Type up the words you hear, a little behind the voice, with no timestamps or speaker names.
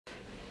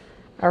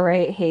All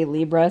right, hey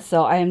Libra.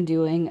 So I am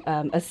doing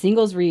a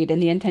singles read,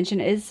 and the intention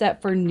is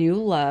set for new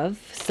love.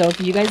 So if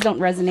you guys don't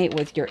resonate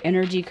with your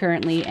energy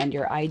currently and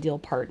your ideal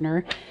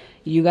partner,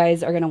 you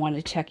guys are going to want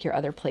to check your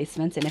other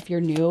placements. And if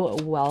you're new,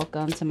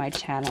 welcome to my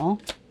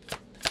channel.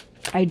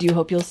 I do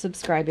hope you'll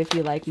subscribe if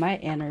you like my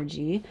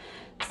energy.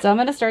 So I'm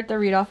going to start the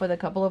read off with a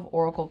couple of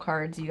oracle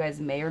cards. You guys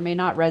may or may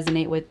not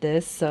resonate with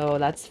this, so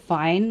that's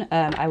fine.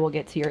 I will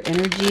get to your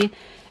energy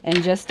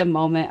in just a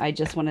moment. I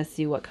just want to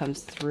see what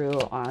comes through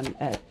on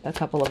a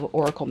couple of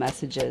oracle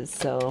messages.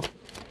 So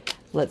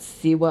let's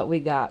see what we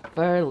got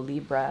for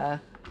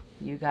Libra,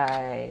 you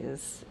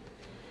guys.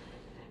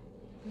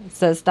 It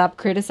says, stop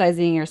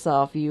criticizing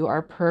yourself. You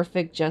are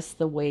perfect just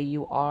the way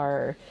you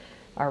are.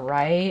 All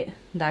right.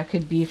 That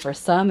could be for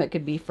some. It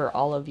could be for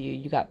all of you.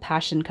 You got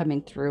passion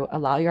coming through.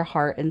 Allow your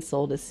heart and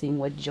soul to sing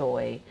with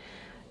joy.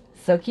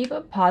 So keep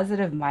a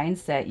positive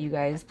mindset, you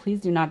guys. Please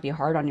do not be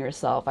hard on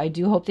yourself. I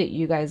do hope that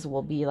you guys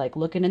will be like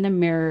looking in the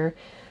mirror,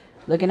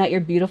 looking at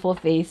your beautiful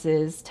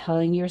faces,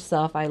 telling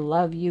yourself, I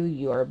love you.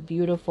 You are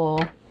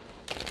beautiful.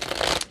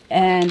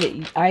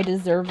 And I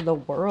deserve the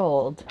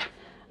world.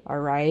 All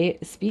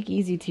right. Speak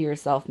easy to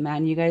yourself,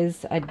 man. You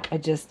guys,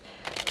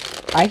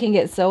 I can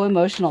get so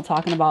emotional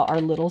talking about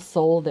our little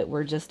soul that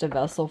we're just a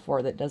vessel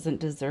for that doesn't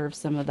deserve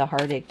some of the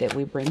heartache that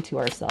we bring to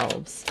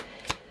ourselves.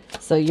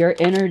 So your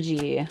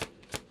energy,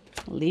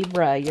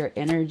 Libra, your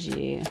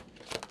energy.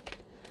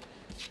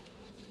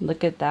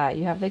 Look at that.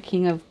 You have the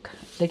King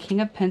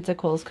of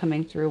Pentacles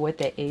coming through with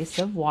the Ace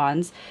of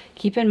Wands.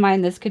 Keep in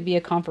mind this could be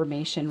a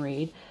confirmation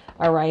read.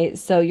 All right.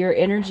 So your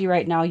energy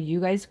right now, you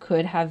guys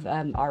could have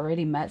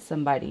already met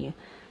somebody.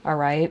 All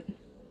right.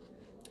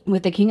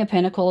 With the King of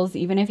Pentacles,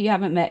 even if you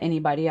haven't met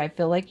anybody, I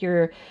feel like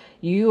you're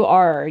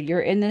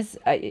in this,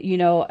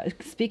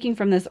 speaking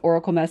from this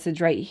oracle message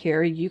right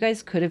here, you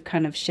guys could have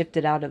kind of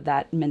shifted out of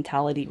that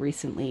mentality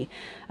recently,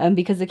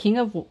 because the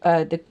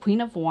Queen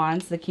of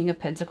Wands, the King of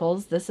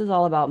Pentacles, this is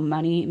all about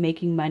money,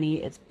 making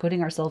money. It's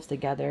putting ourselves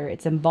together.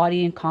 It's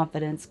embodying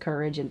confidence,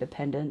 courage,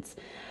 independence.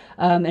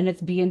 And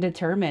it's being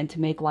determined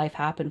to make life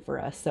happen for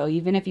us. So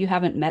even if you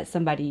haven't met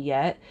somebody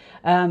yet,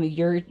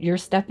 you're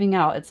stepping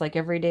out. It's like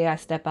every day I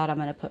step out, I'm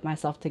going to put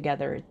myself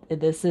together.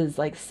 This is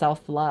like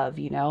self-love,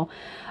 you know.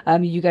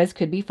 You guys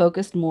could be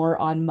focused more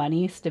on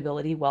money,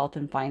 stability, wealth,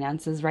 and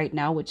finances right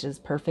now, which is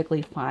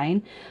perfectly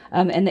fine.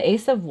 And the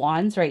Ace of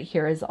Wands right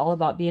here is all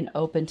about being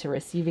open to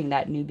receiving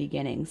that new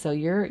beginning. So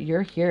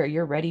you're here,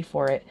 you're ready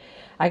for it.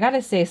 I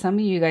gotta say, some of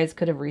you guys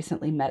could have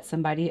recently met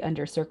somebody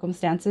under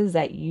circumstances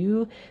that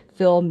you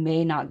feel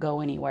may not go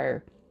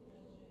anywhere.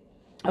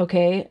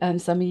 Okay,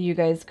 some of you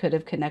guys could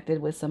have connected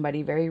with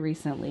somebody very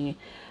recently,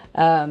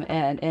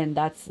 and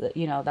that's,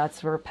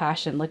 that's where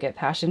passion. Look at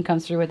passion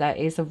comes through with that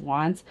Ace of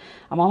Wands.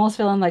 I'm almost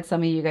feeling like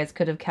some of you guys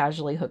could have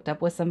casually hooked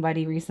up with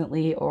somebody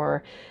recently,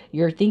 or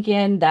you're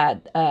thinking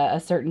that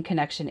a certain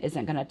connection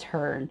isn't going to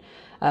turn,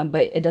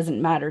 but it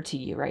doesn't matter to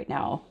you right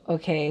now.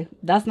 Okay,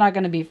 that's not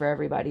going to be for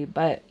everybody,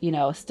 but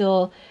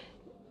still,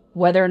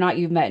 whether or not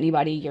you've met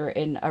anybody, you're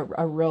in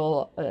a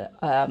real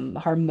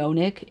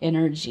harmonic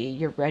energy.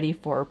 You're ready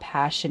for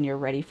passion. You're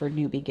ready for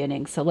new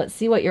beginnings. So let's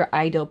see what your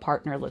ideal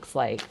partner looks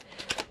like.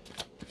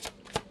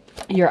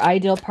 Your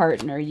ideal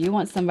partner, you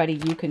want somebody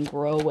you can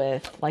grow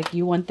with, like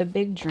you want the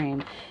big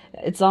dream.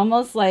 It's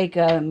almost like,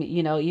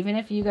 even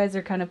if you guys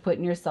are kind of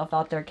putting yourself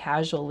out there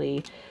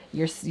casually,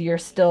 you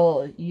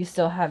still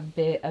have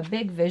a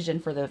big vision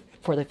for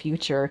the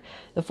future.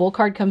 The Fool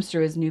card comes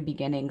through as new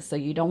beginnings. So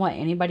you don't want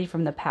anybody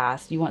from the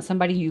past. You want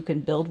somebody you can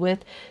build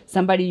with,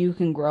 somebody you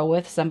can grow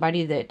with,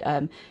 somebody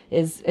that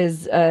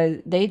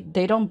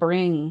they don't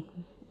bring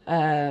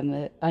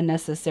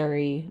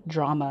unnecessary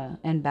drama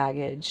and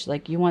baggage.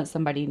 Like, you want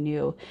somebody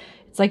new.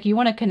 It's like you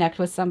want to connect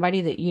with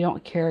somebody that you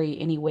don't carry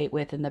any weight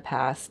with in the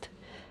past.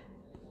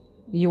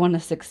 You want to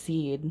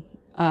succeed,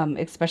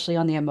 especially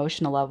on the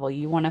emotional level.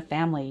 You want a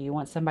family. You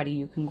want somebody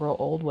you can grow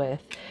old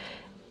with,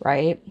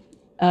 right?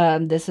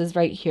 This is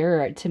right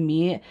here. To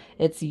me,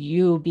 it's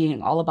you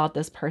being all about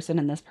this person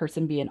and this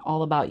person being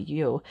all about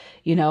you.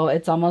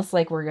 It's almost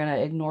like we're going to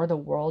ignore the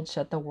world,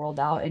 shut the world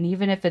out. And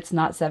even if it's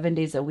not 7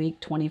 days a week,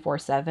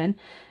 24/7,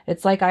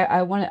 it's like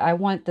I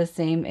want the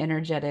same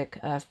energetic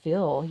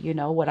feel.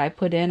 What I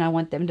put in, I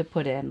want them to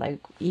put in, like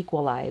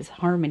equalize,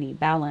 harmony,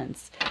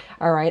 balance.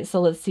 All right, so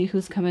let's see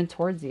who's coming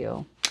towards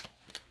you.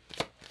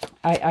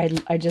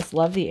 I just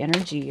love the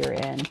energy you're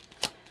in.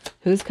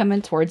 Who's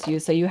coming towards you?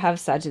 So you have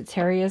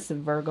Sagittarius,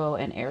 Virgo,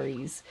 and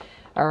Aries.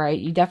 All right,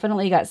 you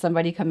definitely got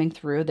somebody coming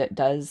through that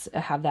does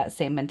have that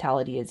same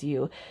mentality as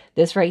you.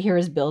 This right here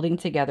is building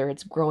together.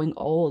 It's growing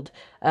old.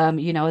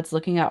 It's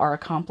looking at our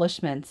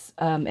accomplishments.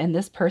 And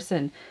this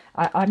person,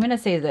 I'm going to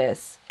say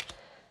this.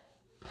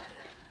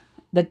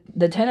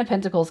 The Ten of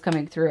Pentacles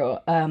coming through,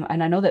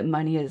 and I know that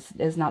money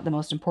is not the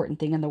most important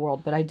thing in the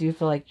world, but I do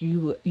feel like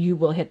you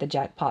will hit the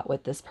jackpot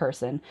with this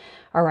person.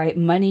 All right,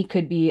 money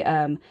could be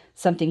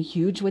something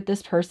huge with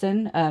this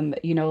person.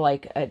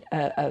 Like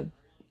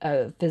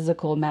a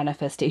physical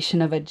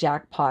manifestation of a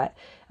jackpot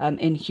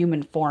in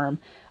human form.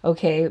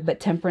 Okay, but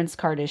Temperance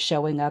card is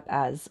showing up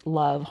as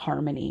love,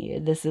 harmony.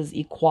 This is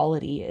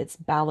equality, it's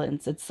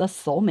balance. It's a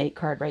soulmate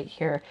card right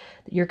here.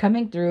 You're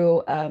coming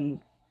through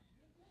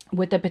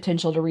with the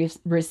potential to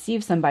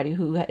receive somebody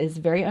who is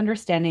very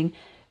understanding,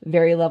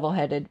 very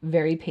level-headed,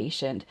 very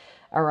patient.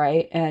 All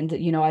right. And,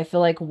 you know, I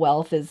feel like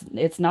wealth is,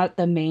 it's not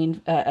the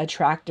main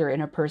attractor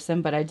in a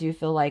person, but I do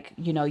feel like,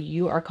 you know,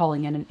 you are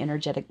calling in an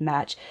energetic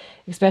match,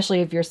 especially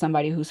if you're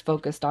somebody who's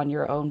focused on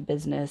your own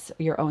business,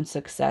 your own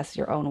success,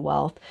 your own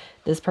wealth.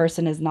 This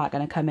person is not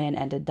going to come in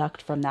and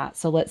deduct from that.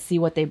 So let's see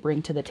what they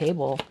bring to the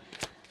table.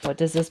 What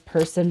does this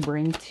person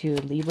bring to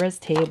Libra's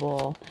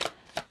table?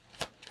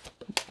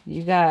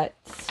 You got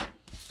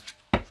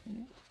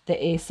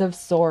the Ace of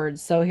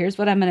Swords. So here's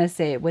what I'm going to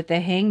say. With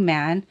the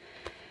Hangman,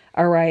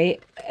 all right,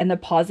 and the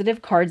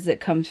positive cards that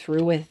come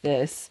through with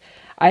this,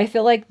 I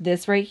feel like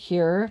this right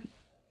here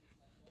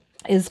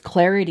is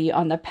clarity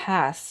on the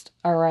past,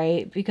 all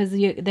right? Because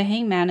the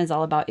Hangman is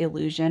all about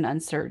illusion,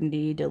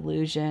 uncertainty,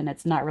 delusion.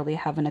 It's not really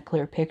having a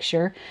clear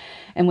picture.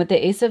 And with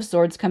the Ace of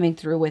Swords coming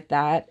through with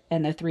that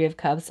and the Three of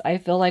Cups, I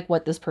feel like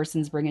what this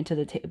person's bringing to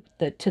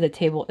the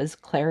table is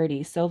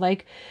clarity. So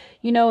like,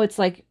 you know, it's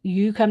like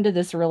you come to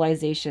this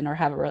realization or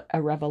have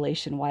a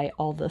revelation why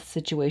all the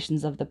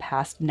situations of the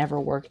past never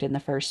worked in the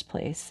first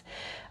place.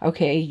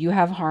 Okay, you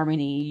have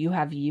harmony, you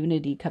have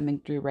unity coming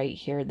through right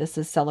here. This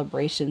is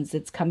celebrations.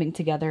 It's coming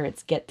together.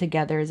 It's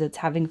get-togethers. It's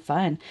having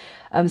fun.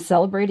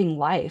 Celebrating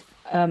life.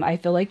 I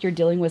feel like you're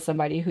dealing with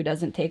somebody who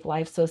doesn't take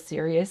life so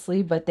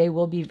seriously, but they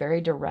will be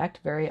very direct,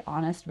 very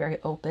honest, very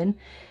open,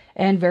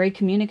 and very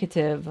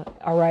communicative.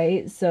 All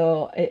right.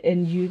 So,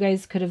 and you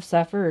guys could have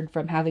suffered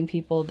from having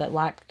people that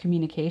lacked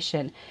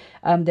communication,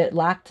 that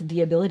lacked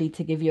the ability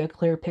to give you a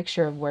clear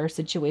picture of where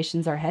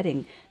situations are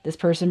heading. This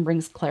person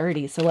brings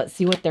clarity. So let's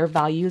see what their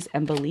values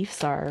and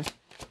beliefs are.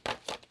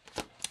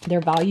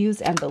 Their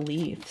values and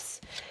beliefs.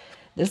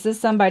 This is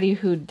somebody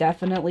who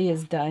definitely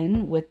is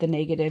done with the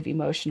negative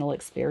emotional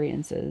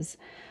experiences.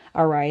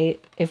 All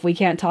right. If we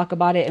can't talk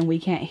about it and we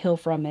can't heal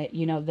from it,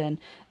 you know, then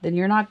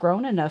you're not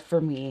grown enough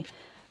for me.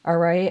 All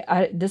right.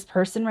 This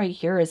person right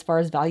here, as far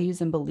as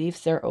values and beliefs,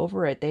 they're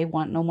over it. They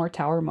want no more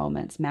tower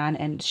moments, man.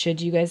 And should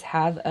you guys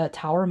have a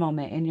tower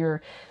moment in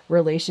your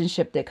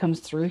relationship that comes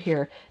through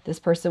here, this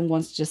person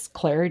wants just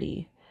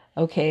clarity.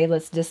 Okay,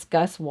 let's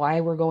discuss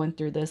why we're going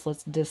through this.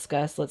 Let's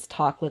discuss, let's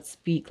talk, let's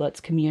speak, let's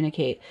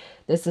communicate.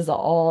 This is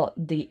all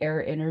the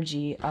air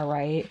energy, all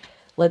right?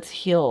 Let's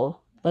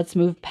heal. Let's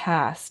move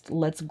past.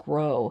 Let's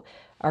grow.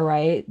 All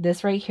right.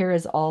 This right here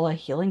is all a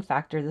healing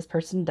factor. This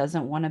person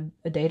doesn't want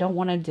to, they don't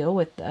want to deal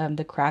with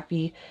the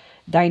crappy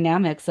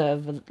dynamics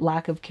of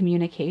lack of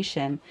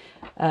communication.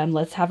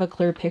 Let's have a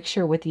clear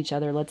picture with each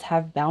other. Let's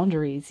have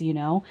boundaries, you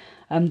know.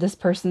 This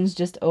person's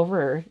just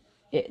over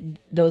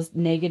those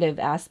negative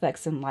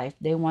aspects in life.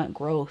 They want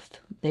growth.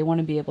 They want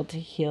to be able to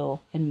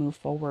heal and move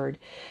forward.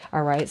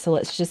 All right. So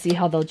let's just see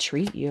how they'll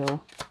treat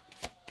you.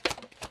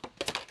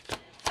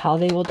 How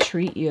they will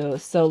treat you.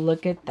 So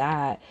look at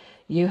that.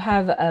 You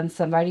have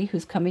somebody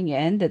who's coming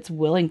in that's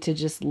willing to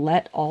just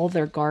let all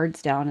their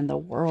guards down in the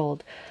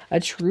world. A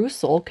true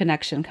soul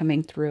connection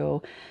coming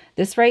through.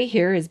 This right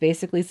here is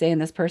basically saying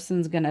this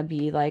person's going to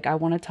be like, I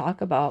want to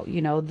talk about,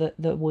 you know,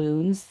 the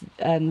wounds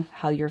and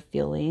how you're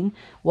feeling.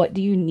 What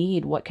do you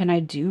need? What can I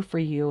do for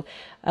you?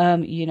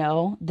 You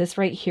know, this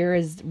right here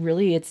is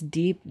really, it's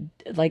deep.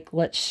 Like,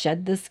 let's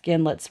shed the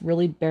skin. Let's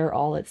really bare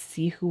all. Let's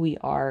see who we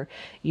are.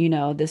 You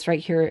know, this right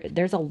here,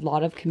 there's a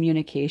lot of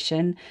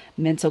communication,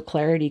 mental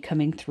clarity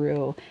coming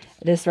through.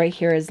 This right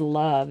here is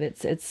love.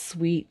 It's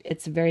sweet.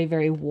 It's very,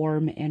 very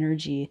warm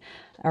energy.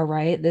 All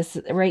right. This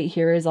right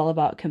here is all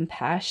about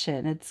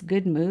compassion. It's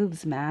good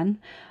moves, man.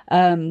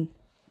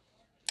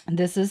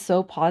 This is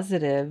so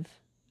positive.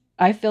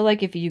 I feel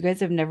like if you guys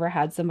have never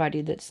had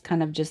somebody that's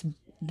kind of just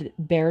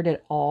bared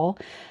it all,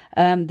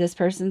 this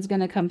person's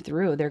going to come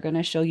through. They're going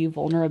to show you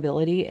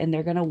vulnerability and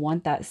they're going to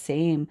want that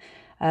same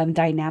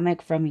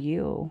dynamic from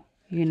you.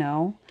 You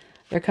know,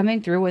 they're coming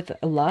through with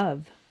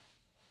love.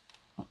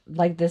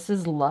 Like, this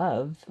is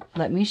love.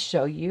 Let me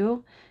show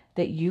you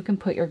that you can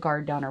put your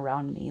guard down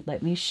around me.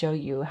 Let me show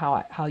you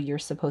how you're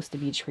supposed to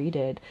be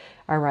treated.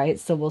 All right.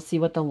 So we'll see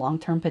what the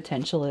long-term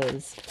potential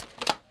is.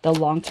 The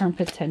long-term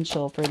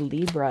potential for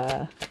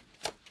Libra.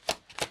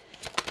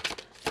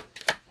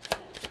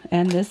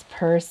 And this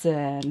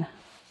person.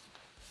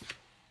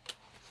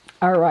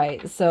 All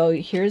right. So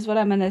here's what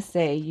I'm going to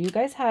say. You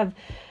guys have,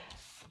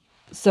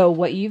 so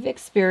what you've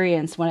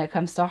experienced when it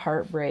comes to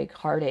heartbreak,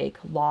 heartache,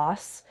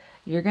 loss,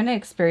 you're going to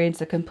experience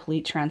a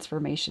complete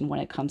transformation when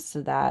it comes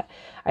to that.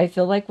 I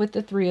feel like with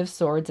the Three of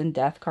Swords and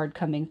Death card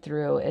coming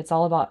through, it's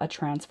all about a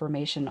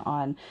transformation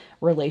on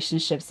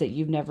relationships that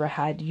you've never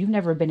had. You've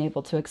never been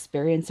able to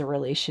experience a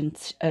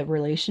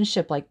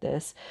relationship like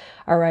this.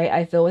 All right.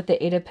 I feel with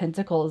the Eight of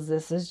Pentacles,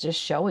 this is just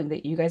showing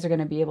that you guys are going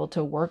to be able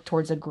to work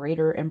towards a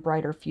greater and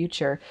brighter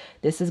future.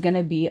 This is going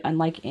to be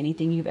unlike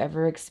anything you've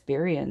ever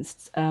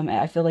experienced.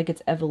 I feel like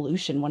it's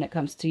evolution when it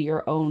comes to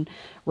your own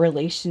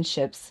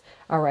relationships.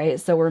 All right.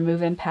 So we're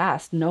moving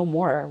past. No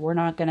more. We're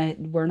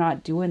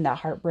not doing that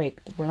heartbreak.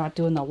 We're not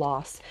doing the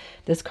loss.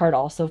 This card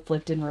also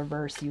flipped in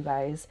reverse, you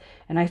guys.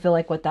 And I feel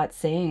like what that's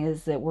saying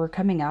is that we're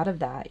coming out of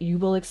that. You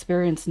will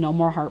experience no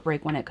more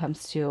heartbreak when it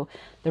comes to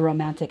the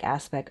romantic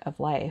aspect of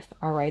life.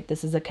 All right.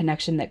 This is a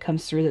connection that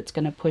comes through that's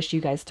going to push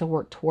you guys to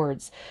work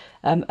towards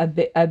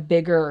a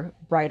bigger,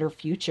 brighter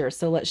future.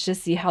 So let's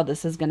just see how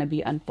this is going to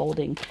be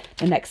unfolding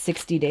the next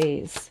 60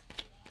 days.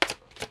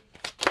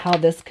 How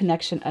this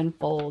connection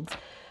unfolds.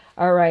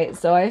 All right,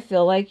 so I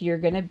feel like you're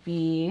gonna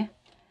be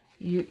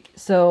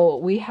so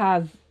we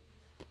have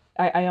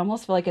I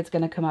almost feel like it's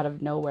gonna come out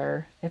of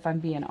nowhere, if I'm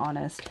being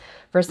honest.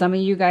 For some of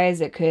you guys,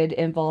 it could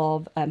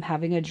involve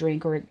having a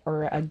drink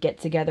or a get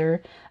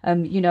together.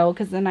 You know,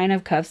 because the Nine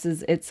of Cups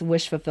it's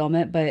wish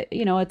fulfillment, but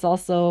you know, it's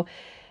also,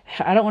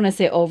 I don't want to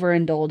say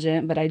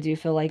overindulgent, but I do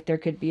feel like there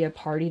could be a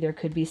party. There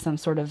could be some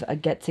sort of a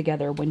get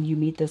together when you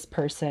meet this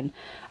person.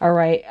 All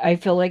right. I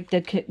feel like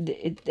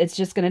it's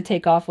just going to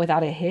take off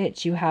without a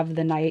hitch. You have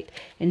the knight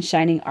in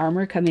shining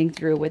armor coming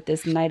through with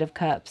this Knight of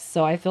Cups.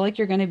 So I feel like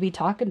you're going to be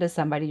talking to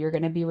somebody. You're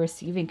going to be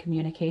receiving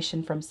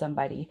communication from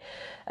somebody.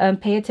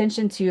 Pay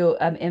attention to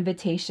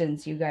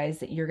invitations, you guys,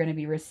 that you're going to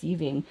be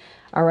receiving.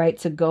 All right,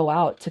 to go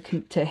out,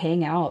 to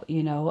hang out,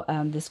 you know.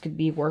 This could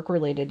be work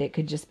related. It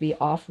could just be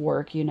off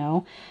work, you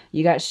know.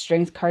 You got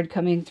Strength card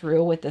coming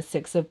through with the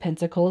Six of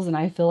Pentacles, and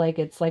I feel like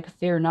it's like,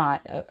 fear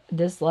not.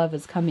 This love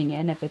is coming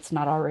in if it's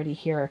not already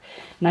here.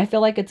 And I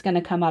feel like it's going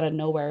to come out of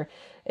nowhere.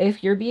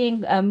 If you're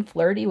being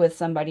flirty with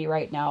somebody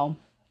right now,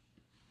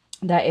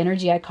 that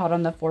energy I caught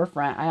on the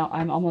forefront,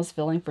 I'm almost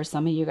feeling for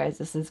some of you guys,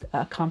 this is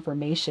a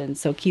confirmation.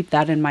 So keep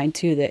that in mind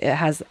too, that it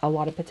has a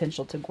lot of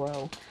potential to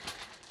grow.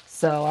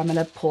 So I'm going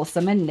to pull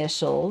some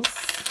initials.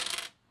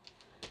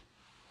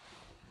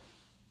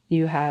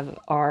 You have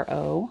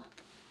R-O,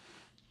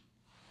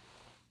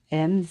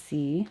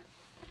 M-Z,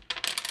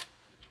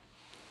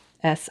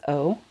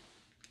 S-O,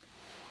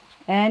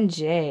 and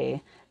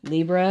J.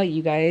 Libra,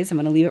 you guys, I'm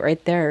going to leave it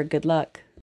right there. Good luck.